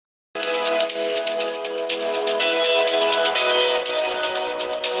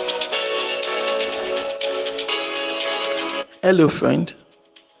Hello, friend.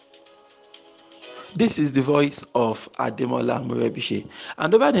 This is the voice of Ademola Murebishe.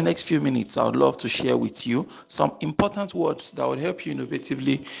 And over the next few minutes, I would love to share with you some important words that would help you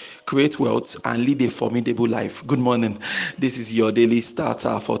innovatively create wealth and lead a formidable life. Good morning. This is your daily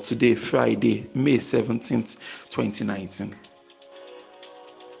starter for today, Friday, May 17th, 2019.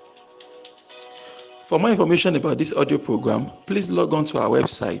 For more information about this audio program, please log on to our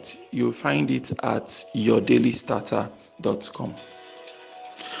website. You'll find it at yourdailystarter.com.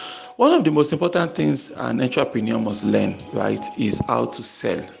 One of the most important things an entrepreneur must learn, right, is how to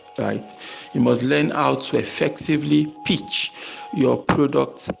sell, right? You must learn how to effectively pitch your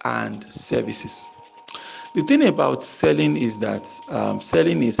products and services. The thing about selling is that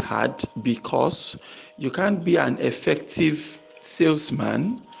selling is hard because you can't be an effective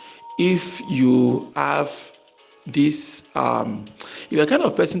salesman if you have this if you're kind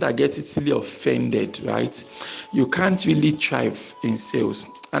of person that gets easily offended, right? You can't really thrive in sales.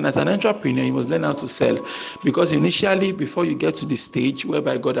 And as an entrepreneur, you must learn how to sell, because initially, before you get to the stage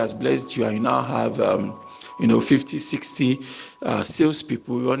whereby God has blessed you and you now have 50, 60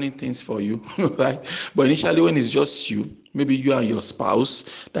 salespeople running things for you, right? But initially, when it's just you, maybe you and your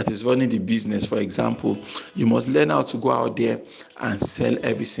spouse that is running the business, for example, you must learn how to go out there and sell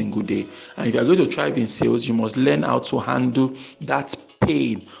every single day. And if you are going to thrive in sales, you must learn how to handle that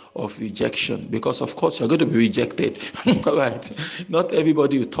pain of rejection, because of course you're going to be rejected. All right, not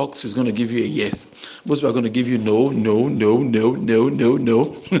everybody you talk to is going to give you a yes. Most people are going to give you no, no, no, no, no, no,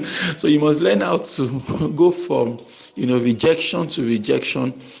 no. So you must learn how to go from rejection to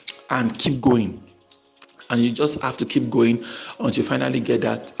rejection and keep going. And you just have to keep going until you finally get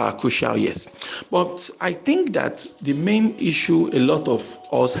that crucial yes. But I think that the main issue a lot of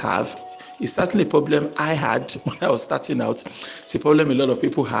us have is certainly a problem I had when I was starting out. It's a problem a lot of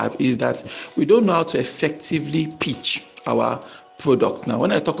people have, is that we don't know how to effectively pitch our products. Now,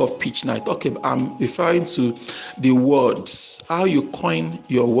 when I talk of pitch, now I'm referring to the words, how you coin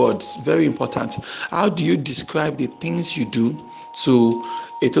your words. Very important. How do you describe the things you do to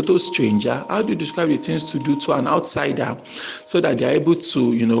a total stranger? How do you describe the things to do to an outsider so that they're able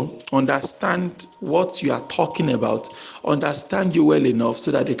to, understand what you are talking about, understand you well enough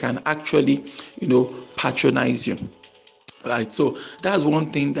so that they can actually, patronize you? Right, so that's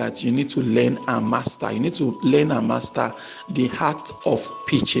one thing that you need to learn and master. You need to learn and master the art of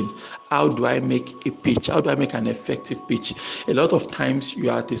pitching. How do I make a pitch? How do I make an effective pitch? A lot of times you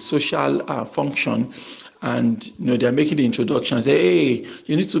are at a social function, and they're making the introduction. Say, hey,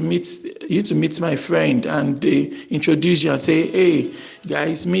 you need to meet my friend, and they introduce you and say, hey,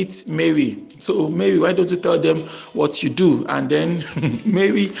 guys, meet Mary. So Mary, why don't you tell them what you do? And then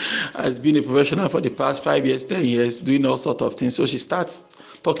Mary has been a professional for the past 5 years, 10 years, doing all sorts of things. So she starts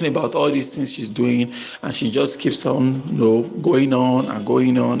talking about all these things she's doing, and she just keeps on, going on and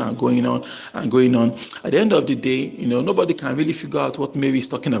going on and going on and going on. At the end of the day, nobody can really figure out what Mary is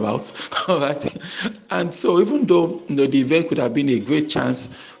talking about. All right. And so even though the event could have been a great chance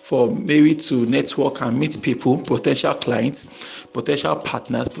for Mary to network and meet people, potential clients, potential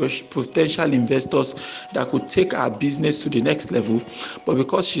partners, potential investors that could take our business to the next level, but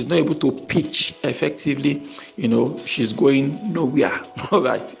because she's not able to pitch effectively, she's going nowhere. All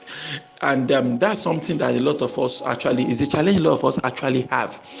right. And that's something that a lot of us actually is a challenge a lot of us actually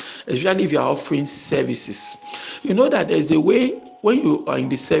have, especially if you are offering services. You know that there's a way when you are in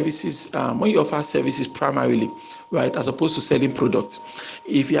the services, when you offer services primarily, right, as opposed to selling products.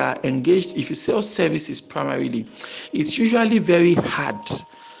 If you are engaged, if you sell services primarily, it's usually very hard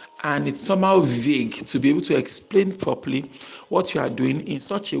and it's somehow vague to be able to explain properly what you are doing in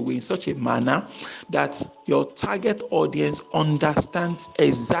such a way, in such a manner that your target audience understands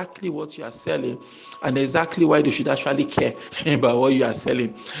exactly what you are selling and exactly why they should actually care about what you are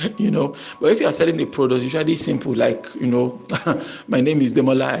selling. But if you are selling a product, usually simple, like, my name is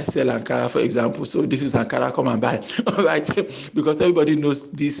Demola, I sell Ankara, for example. So this is Ankara, come and buy. All right, because everybody knows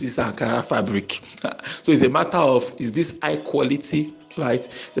this is Ankara fabric. So it's a matter of, is this high quality? Right,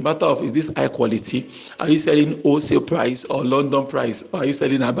 it's a matter of, is this high quality? Are you selling wholesale price or London price, or are you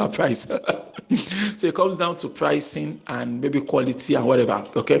selling Aba price? So it comes down to pricing and maybe quality and whatever.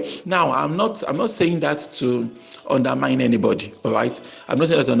 Okay. Now I'm not saying that to undermine anybody. All right. I'm not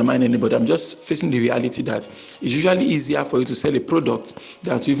saying that to undermine anybody. I'm just facing the reality that it's usually easier for you to sell a product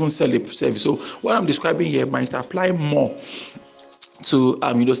than to even sell a service. So what I'm describing here might apply more to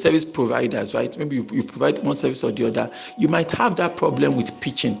service providers, right? Maybe you provide one service or the other. You might have that problem with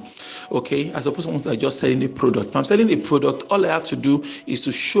pitching, okay, as opposed to someone just selling a product. If I'm selling a product, all I have to do is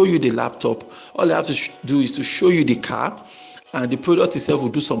to show you the laptop. All I have to do is to show you the car, and the product itself will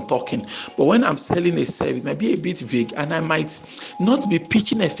do some talking. But when I'm selling a service, it might be a bit vague, and I might not be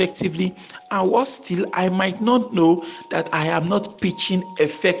pitching effectively, and what still, I might not know that I am not pitching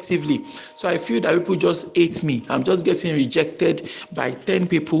effectively. So I feel that people just hate me. I'm just getting rejected by 10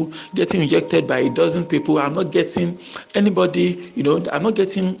 people, getting rejected by a dozen people. I'm not getting anybody, I'm not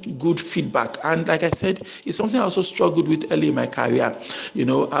getting good feedback. And like I said, it's something I also struggled with early in my career.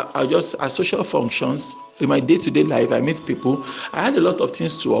 I just, as social functions, in my day-to-day life, I meet people. I had a lot of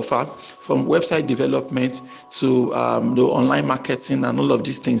things to offer, from website development to the online marketing and all of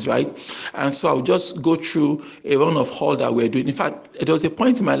these things, right? And so I'll just go through a run of all that we're doing. In fact, there was a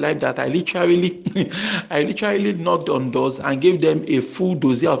point in my life that I literally knocked on doors and gave them a full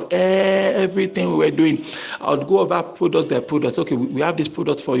dossier of everything we were doing. I would go over product by product. Okay, we have this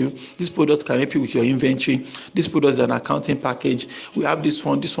product for you. This product can help you with your inventory. This product is an accounting package. We have this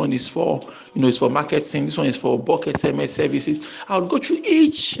one. This one is for, it's for marketing. This one is for bulk SMS services. I would go through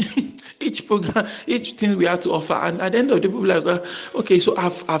each program, each thing we had to offer, and at the end of the day, people were like, okay, so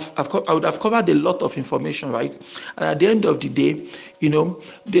I would have covered a lot of information, right? And at the end of the day, I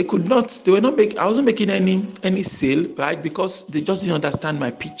wasn't making any sale, right? Because they just didn't understand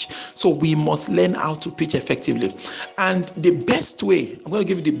my pitch. So we must learn how to pitch effectively. And the best way, I'm going to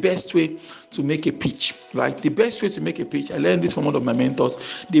give you the best way to make a pitch, right? The best way to make a pitch, I learned this from one of my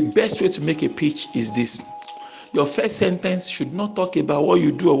mentors. The best way to make a pitch is this: your first sentence should not talk about what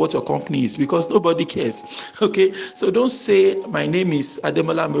you do or what your company is, because nobody cares. Okay, so don't say my name is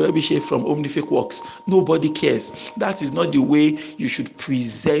Ademola Morebise from Omnifake Works. Nobody cares. That is not the way you should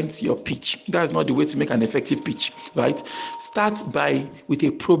present your pitch. That's not the way to make an effective pitch, right? Start with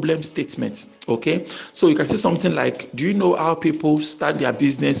a problem statement. Okay, so you can say something like, do you know how people start their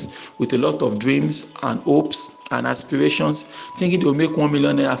business with a lot of dreams and hopes and aspirations, thinking they'll make 1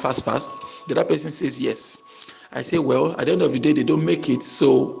 million naira fast? The other person says yes. I say, well, at the end of the day, they don't make it.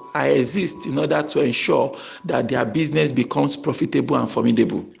 So I exist in order to ensure that their business becomes profitable and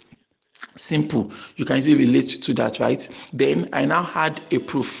formidable. Simple. You can easily relate to that, right? Then I now had a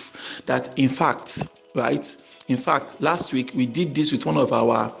proof that, in fact, last week we did this with one of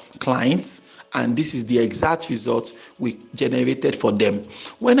our clients, and this is the exact result we generated for them.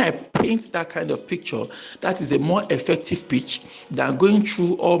 When I paint that kind of picture, that is a more effective pitch than going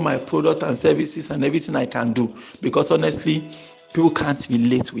through all my product and services and everything I can do, because honestly, people can't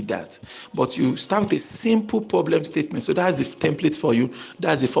relate with that. But you start with a simple problem statement. So that's the template for you.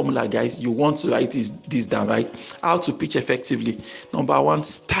 That's the formula, guys. You want to write this down, right? How to pitch effectively. Number one,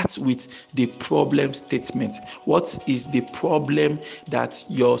 start with the problem statement. What is the problem that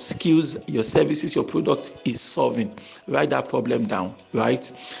your skills, your services, your product is solving? Write that problem down,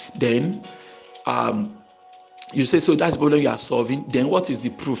 right? Then you say, so that's the problem you are solving. Then what is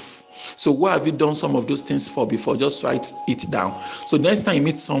the proof? So what have you done some of those things for before? Just write it down. So next time you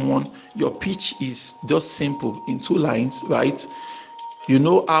meet someone, your pitch is just simple in 2 lines, right? You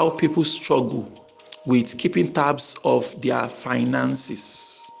know how people struggle with keeping tabs of their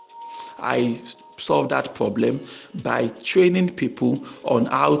finances. I solve that problem by training people on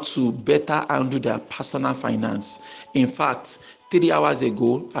how to better handle their personal finance. In fact, 3 hours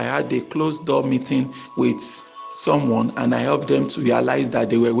ago, I had a closed door meeting with someone, and I helped them to realize that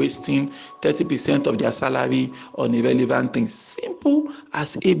they were wasting 30% of their salary on irrelevant things. Simple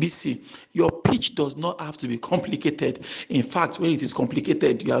as ABC. Your pitch does not have to be complicated. In fact, when it is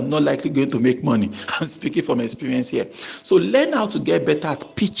complicated, you are not likely going to make money. I'm speaking from experience here. So learn how to get better at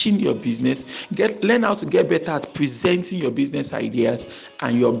pitching your business. Learn how to get better at presenting your business ideas,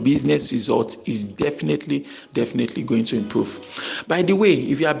 and your business result is definitely going to improve. By the way,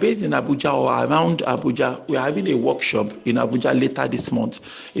 if you are based in Abuja or around Abuja, we are having a workshop in Abuja later this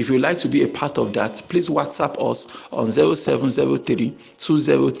month. If you would like to be a part of that, please WhatsApp us on 0703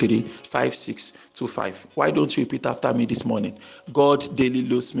 203 5625. Why don't you repeat after me this morning? God daily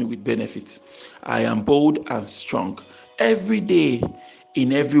loads me with benefits. I am bold and strong. Every day,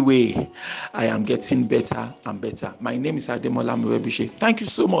 in every way, I am getting better and better. My name is Ademola Morebise. Thank you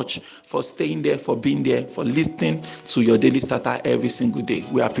so much for staying there, for being there, for listening to your daily starter every single day.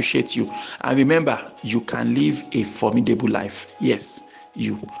 We appreciate you. And remember, you can live a formidable life. Yes,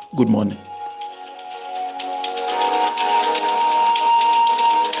 you. Good morning.